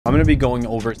I'm gonna be going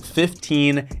over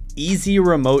 15 easy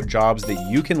remote jobs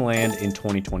that you can land in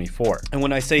 2024. And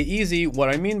when I say easy, what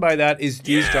I mean by that is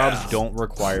these jobs don't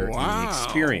require any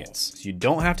experience. So you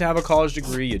don't have to have a college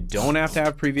degree, you don't have to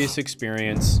have previous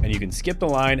experience, and you can skip the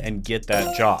line and get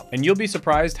that job. And you'll be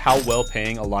surprised how well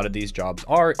paying a lot of these jobs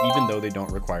are, even though they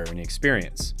don't require any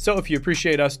experience. So if you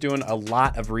appreciate us doing a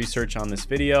lot of research on this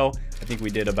video, I think we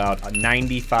did about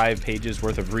 95 pages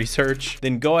worth of research,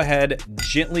 then go ahead,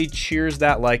 gently cheers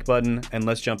that like button, and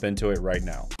let's jump into it right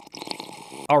now.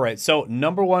 All right, so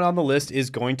number one on the list is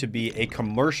going to be a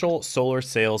commercial solar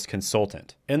sales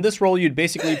consultant. In this role, you'd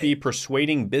basically be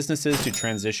persuading businesses to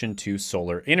transition to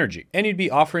solar energy. And you'd be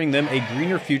offering them a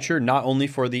greener future, not only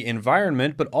for the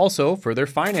environment, but also for their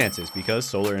finances, because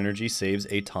solar energy saves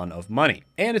a ton of money.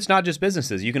 And it's not just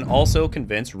businesses. You can also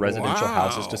convince residential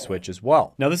houses to switch as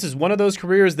well. Now, this is one of those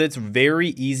careers that's very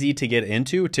easy to get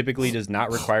into, typically does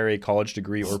not require a college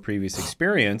degree or previous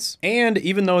experience. And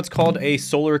even though it's called a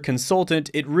solar consultant,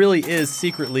 it really is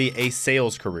secretly a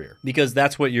sales career, because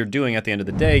that's what you're doing at the end of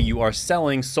the day. You are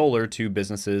selling solar to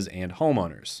businesses and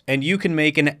homeowners. And you can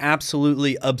make an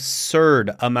absolutely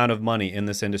absurd amount of money in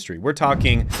this industry. We're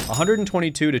talking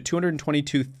 $122,000 to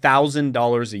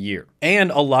 $222,000 a year.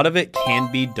 And a lot of it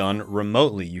can be done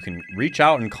remotely. You can reach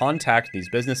out and contact these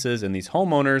businesses and these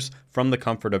homeowners from the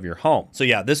comfort of your home. So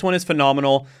yeah, this one is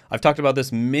phenomenal. I've talked about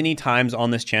this many times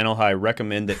on this channel, how I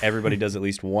recommend that everybody does at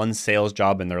least one sales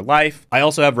job in their life. I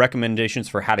also have recommendations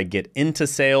for how to get into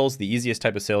sales. The easiest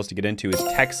type of sales to get into is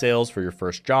tech sales for your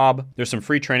first job. There's some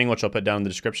free training, which I'll put down in the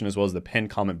description, as well as the pinned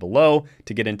comment below,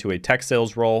 to get into a tech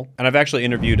sales role. And I've actually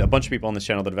interviewed a bunch of people on this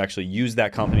channel that have actually used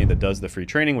that company that does the free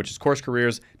training, which is Course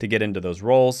Careers, to get into those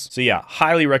roles. So yeah,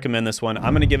 highly recommend this one.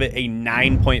 I'm gonna give it a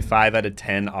 9.5 out of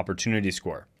 10 opportunity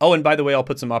score. Oh, and by the way, I'll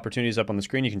put some opportunities up on the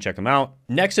screen. You can check them out.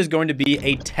 Next is going to be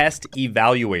a test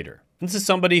evaluator. This is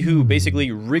somebody who basically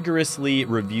rigorously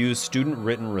reviews student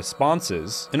written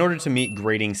responses in order to meet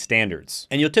grading standards.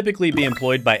 And you'll typically be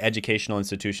employed by educational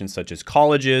institutions such as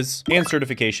colleges and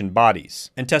certification bodies.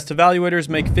 And test evaluators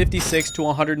make $56,000 to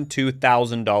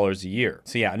 $102,000 a year.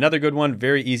 So yeah, another good one,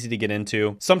 very easy to get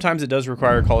into. Sometimes it does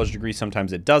require a college degree,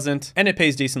 sometimes it doesn't, and it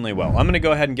pays decently well. I'm gonna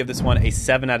go ahead and give this one a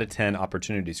 7 out of 10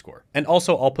 opportunity score. And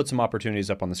also I'll put some opportunities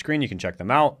up on the screen, you can check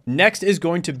them out. Next is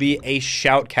going to be a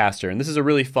shoutcaster, and this is a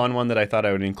really fun one that I thought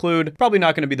I would include. Probably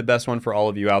not going to be the best one for all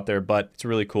of you out there, but it's a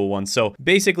really cool one. So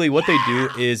basically what they do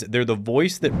is they're the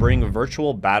voice that bring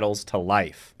virtual battles to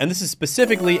life. And this is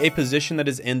specifically a position that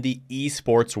is in the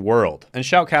esports world. And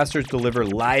shoutcasters deliver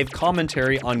live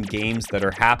commentary on games that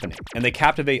are happening. And they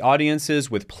captivate audiences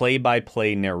with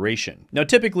play-by-play narration. Now,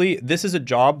 typically, this is a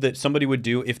job that somebody would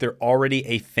do if they're already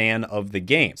a fan of the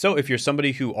game. So if you're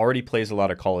somebody who already plays a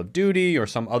lot of Call of Duty or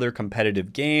some other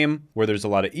competitive game where there's a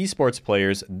lot of esports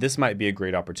players, this might be a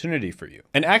great opportunity for you.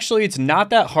 And actually, it's not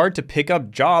that hard to pick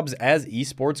up jobs as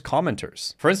esports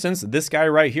commenters. For instance, this guy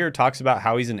right here talks about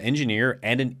how he's an engineer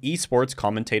and an esports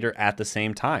commentator at the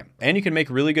same time. And you can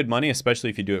make really good money, especially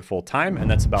if you do it full time, and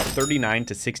that's about $39,000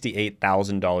 to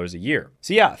 $68,000 a year.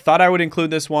 So yeah, thought I would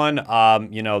include this one.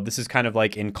 You know, this is kind of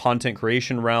like in content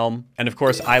creation realm. And of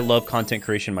course, I love content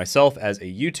creation myself as a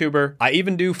YouTuber. I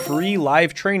even do free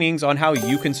live trainings on how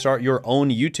you can start your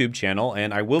own YouTube channel,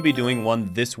 and I will be doing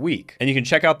one this week. And you can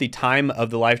check out the time of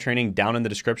the live training down in the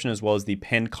description, as well as the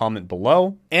pinned comment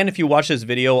below. And if you watch this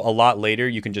video a lot later,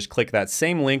 you can just click that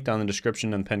same link down in the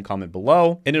description and pinned comment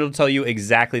below, and it'll tell you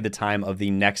exactly the time of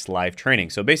the next live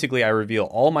training. So basically, I reveal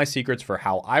all my secrets for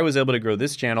how I was able to grow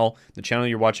this channel, the channel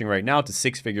you're watching right now, to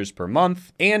 6 figures per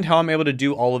month, and how I'm able to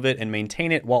do all of it and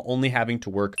maintain it while only having to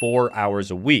work 4 hours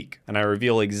a week. And I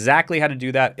reveal exactly how to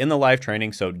do that in the live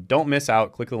training, so don't miss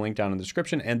out. Click the link down in the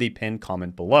description and the pinned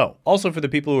comment below. Also, for the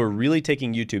people who are really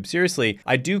taking YouTube seriously,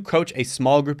 I do coach a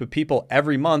small group of people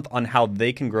every month on how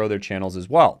they can grow their channels as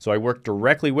well. So I work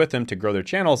directly with them to grow their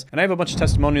channels, and I have a bunch of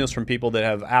testimonials from people that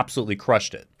have absolutely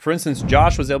crushed it. For instance,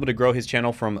 Josh was able to grow his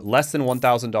channel from less than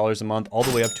 $1,000 a month all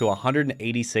the way up to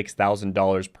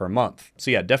 $186,000 per month.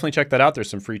 So yeah, definitely check that out. There's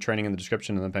some free training in the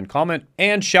description and the pinned comment.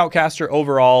 And shoutcaster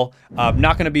overall,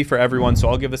 not going to be for everyone, so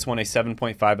I'll give this one a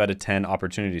 7.5 out of 10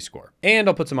 opportunity score. And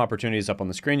I'll put some opportunities up on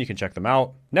the screen. You can check them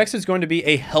out. Next is going to be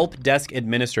a help desk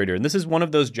administrator. And this is one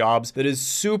of those jobs that is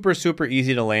super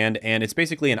easy to land, and it's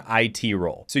basically an IT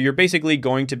role. So you're basically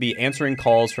going to be answering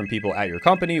calls from people at your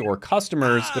company or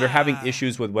customers that are having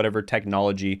issues with whatever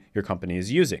technology your company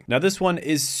is using. Now, this one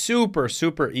is super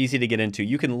easy to get into.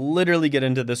 You can literally get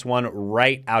into this one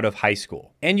right out of high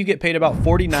school. And you get paid about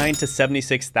 $49,000 to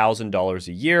 $76,000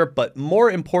 a year. But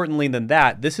more importantly than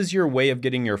that, this is your way of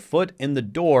getting your foot in the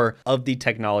door of the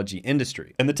technology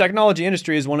industry. And the technology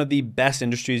industry is one of the best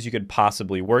industries you could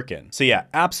possibly work in. So yeah,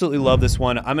 absolutely love this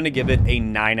one. I'm going to give it a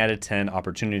 9 out of 10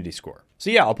 opportunity score. So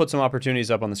yeah, I'll put some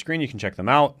opportunities up on the screen. You can check them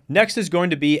out. Next is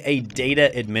going to be a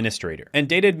data administrator. And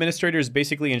data administrators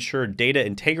basically ensure data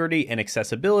integrity and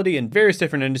accessibility in various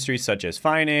different industries such as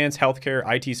finance, healthcare,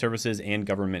 IT services, and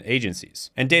government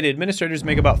agencies. And data administrators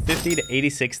make about $50,000 to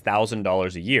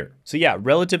 $86,000 a year. So yeah,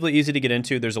 relatively easy to get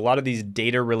into. There's a lot of these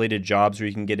data related jobs where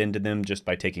you can get into them just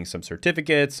by taking some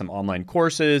certificates, some online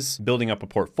courses, building up a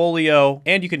portfolio,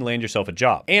 and you can land yourself a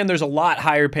job. And there's a lot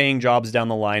higher paying jobs down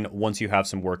the line once you have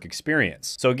some work experience.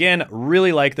 So again,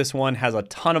 really like this one, has a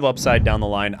ton of upside down the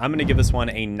line. I'm gonna give this one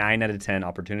a 9 out of 10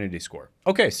 opportunity score.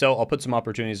 Okay, so I'll put some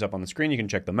opportunities up on the screen. You can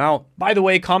check them out. By the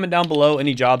way, comment down below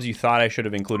any jobs you thought I should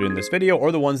have included in this video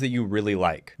or the ones that you really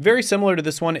like. Very similar to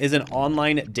this one is an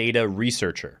online data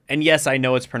researcher. And yes, I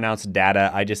know it's pronounced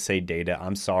data. I just say data.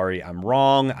 I'm sorry, I'm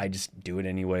wrong. I just do it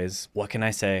anyways. What can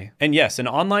I say? And yes, an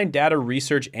online data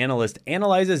research analyst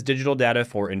analyzes digital data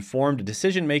for informed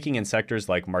decision-making in sectors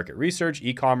like market research,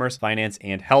 e-commerce, finance,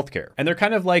 and healthcare. And they're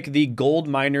kind of like the gold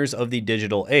miners of the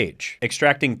digital age,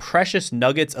 extracting precious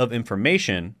nuggets of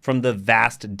information from the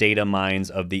vast data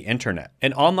mines of the internet.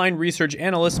 And online research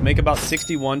analysts make about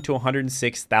 $61,000 to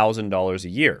 $106,000 a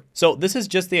year. So this is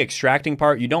just the extracting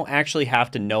part. You don't actually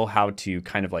have to know how to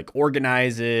kind of like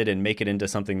organize it and make it into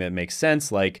something that makes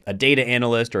sense like a data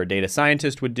analyst or a data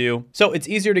scientist would do. So it's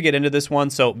easier to get into this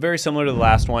one. So very similar to the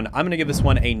last one, I'm going to give this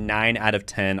one a 9 out of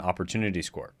 10 opportunity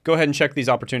score. Go ahead and check these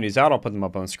opportunities out. I'll put them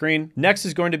up on the screen. Next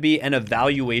is going to be an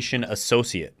evaluation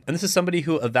associate. And this is somebody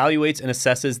who evaluates and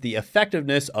assesses the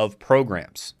effectiveness of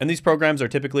programs. And these programs are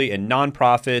typically in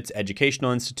nonprofits,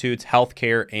 educational institutes,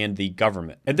 healthcare, and the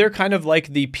government. And they're kind of like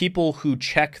the people who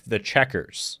check the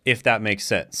checkers, if that makes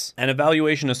sense. And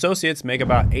evaluation associates make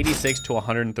about $86,000 to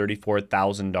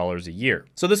 $134,000 a year.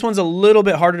 So this one's a little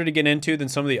bit harder to get into than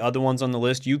some of the other ones on the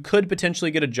list. You could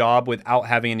potentially get a job without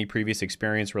having any previous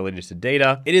experience related to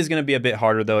data. It is going to be a bit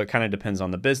harder though. It kind of depends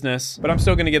on the business, but I'm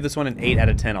still going to give this one an 8 out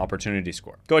of 10 opportunity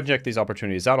score. Go ahead and check these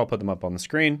opportunities out. I'll put them up on the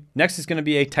screen. Next is going to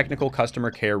be a technical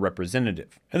customer care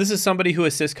representative. And this is somebody who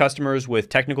assists customers with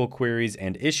technical queries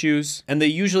and issues, and they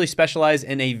usually specialize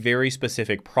in a very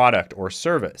specific product or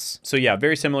service. So yeah,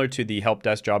 very similar to the help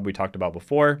desk job we talked about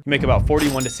before. You make about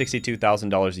 $41,000 to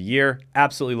 $62,000 a year.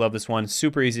 Absolutely love this one.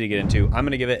 Super easy to get into. I'm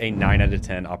going to give it a 9 out of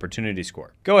 10 opportunity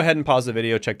score. Go ahead and pause the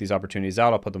video, check these opportunities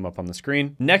out. I'll put them up on the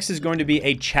screen. Next is going to be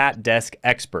a chat desk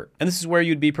expert. And this is where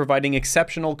you'd be providing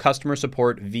exceptional customer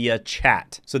support via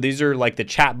chat. So these are like the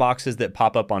chat boxes that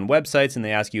pop up on websites and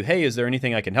they ask you, hey, is there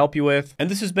anything I can help you with? And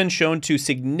this has been shown to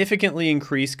significantly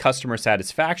increase customer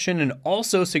satisfaction and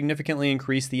also significantly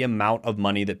increase the amount of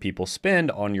money that people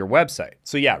spend on your website.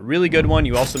 So yeah, really good one.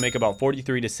 You also make about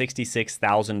 $43,000 to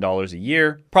 $66,000 a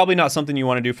year. Probably not something you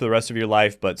want to do for the rest of your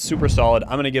life, but super solid.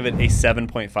 I'm going to give it a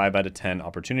 7.5 out of 10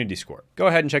 opportunity score. Go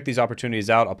ahead and check these opportunities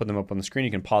out. I'll put them up on the screen.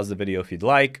 You can pause the video if you'd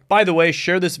like. By the way,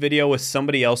 share this video with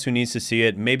somebody else who needs to see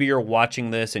it. Maybe you're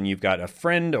watching this and you've got a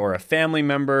friend or a family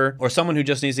member or someone who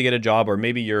just needs to get a job, or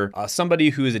maybe you're somebody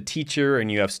who is a teacher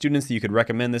and you have students that you could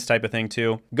recommend this type of thing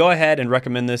to. Go ahead and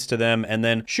recommend this to them and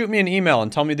then shoot me an email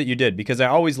and tell me that you did, because I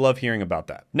always love hearing about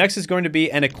that. Next is going to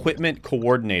be an equipment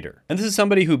coordinator. And this is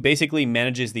somebody who basically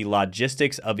manages the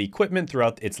logistics of equipment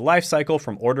throughout its life cycle,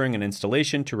 from ordering and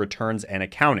installation to returns and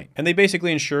accounting. And they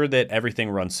basically ensure that everything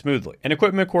runs smoothly. And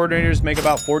equipment coordinators make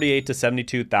about $48,000 to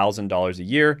 $72,000 a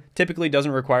year. Typically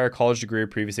doesn't require a college degree or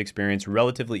previous experience.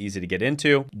 Relatively easy to get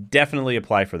into. Definitely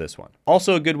apply for this one.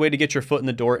 Also a good way to get your foot in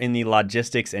the door in the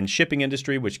logistics and shipping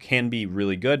industry, which can be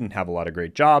really good and have a lot of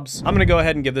great jobs. I'm going to go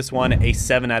ahead and give this one a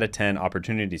 7 out of 10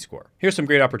 opportunity score. Here's some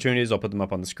great opportunities. I'll put them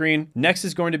up on the screen. Next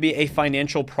is going to be a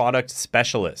financial product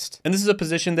specialist. And this is a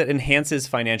position that enhances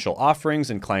financial offerings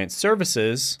and client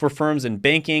services for firms in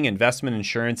banking, investment,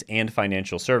 insurance, and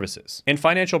financial services. And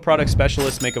financial product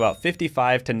specialists make about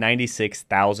 $55,000 to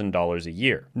 $96,000 a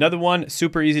year. Another one,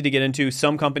 super easy to get into.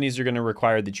 Some companies are going to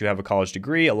require that you have a college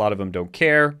degree. A lot of them don't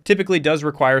care. Typically does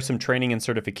require some training and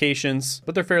certifications,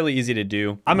 but they're fairly easy to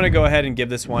do. I'm going to go ahead and give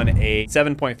this one a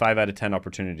 7.5 out of 10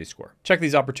 opportunity score. Check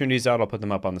these opportunities out. I'll put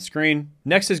them up on the screen.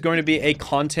 Next is going to be a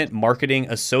content marketing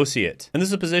associate. And this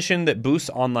is a position that boosts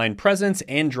online presence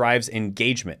and drives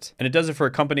engagement. And it does it for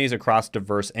companies across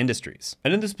diverse industries.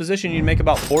 And in this position, you'd make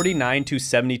about $49,000 to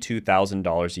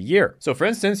 $72,000 a year. So for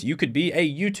instance, you could be a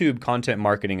YouTube content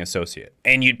marketing associate.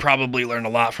 And you'd probably learn a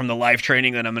lot from the live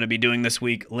training that I'm going to be doing this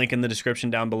week. Link in the description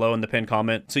down below in the pinned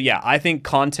comment. So yeah, I think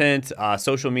content,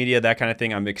 social media, that kind of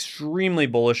thing, I'm extremely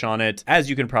bullish on it. As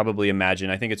you can probably imagine,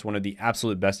 I think it's one of the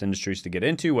absolute best industries to get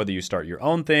into, whether you start your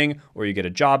own thing or you get a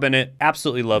job in it.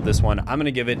 Absolutely love this one. I'm going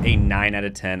to give it a 9 out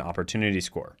of 10 opportunity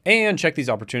opportunity score. And check these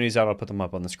opportunities out. I'll put them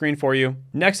up on the screen for you.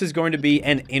 Next is going to be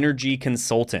an energy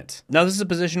consultant. Now, this is a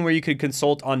position where you could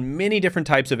consult on many different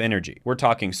types of energy. We're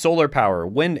talking solar power,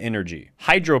 wind energy,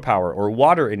 hydropower or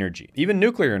water energy, even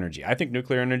nuclear energy. I think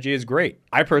nuclear energy is great.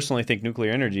 I personally think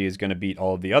nuclear energy is going to beat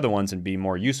all of the other ones and be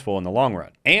more useful in the long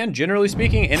run. And generally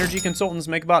speaking, energy consultants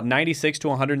make about $96,000 to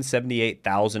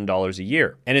 $178,000 a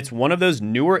year. And it's one of those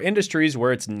newer industries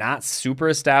where it's not super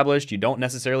established. You don't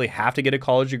necessarily have to get a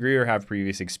college degree or have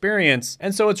previous experience.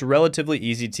 And so it's relatively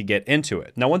easy to get into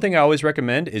it. Now, one thing I always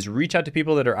recommend is reach out to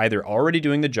people that are either already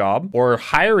doing the job or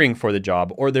hiring for the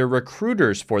job or they're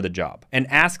recruiters for the job and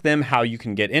ask them how you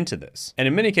can get into this. And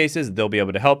in many cases, they'll be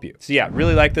able to help you. So yeah,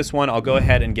 really like this one. I'll go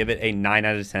ahead and give it a 9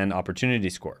 out of 10 opportunity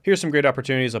score. Here's some great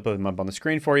opportunities. I'll put them up on the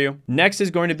screen for you. Next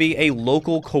is going to be a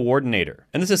local coordinator.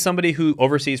 And this is somebody who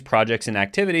oversees projects and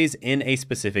activities in a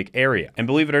specific area. And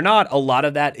believe it or not, a lot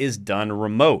of that is done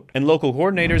remote. And local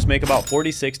coordinators make about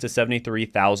 $46,000 to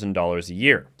 $73,000 a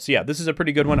year. So yeah, this is a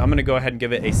pretty good one. I'm gonna go ahead and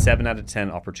give it a 7 out of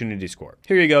 10 opportunity score.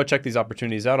 Here you go, check these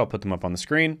opportunities out. I'll put them up on the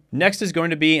screen. Next is going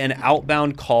to be an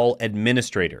outbound call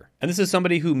administrator. And this is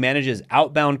somebody who manages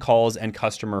outbound calls and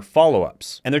customer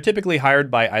follow-ups. And they're typically hired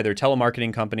by either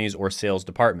telemarketing companies or sales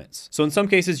departments. So in some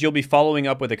cases, you'll be following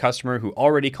up with a customer who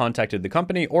already contacted the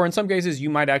company, or in some cases,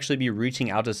 you might actually be reaching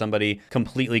out to somebody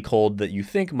completely cold that you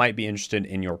think might be interested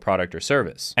in your product or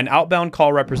service. And outbound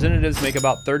call representatives make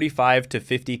about $35,000 to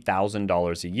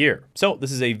 $50,000 a year. So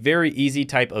this is a very easy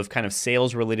type of kind of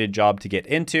sales related job to get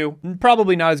into.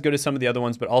 Probably not as good as some of the other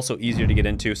ones, but also easier to get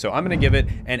into. So I'm gonna give it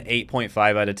an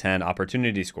 8.5 out of 10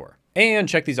 opportunity score. And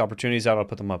check these opportunities out. I'll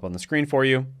put them up on the screen for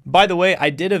you. By the way, I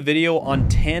did a video on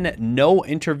 10 no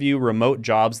interview remote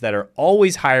jobs that are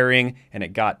always hiring, and it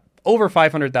got over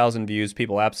 500,000 views.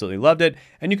 People absolutely loved it.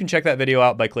 And you can check that video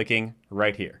out by clicking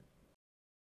right here.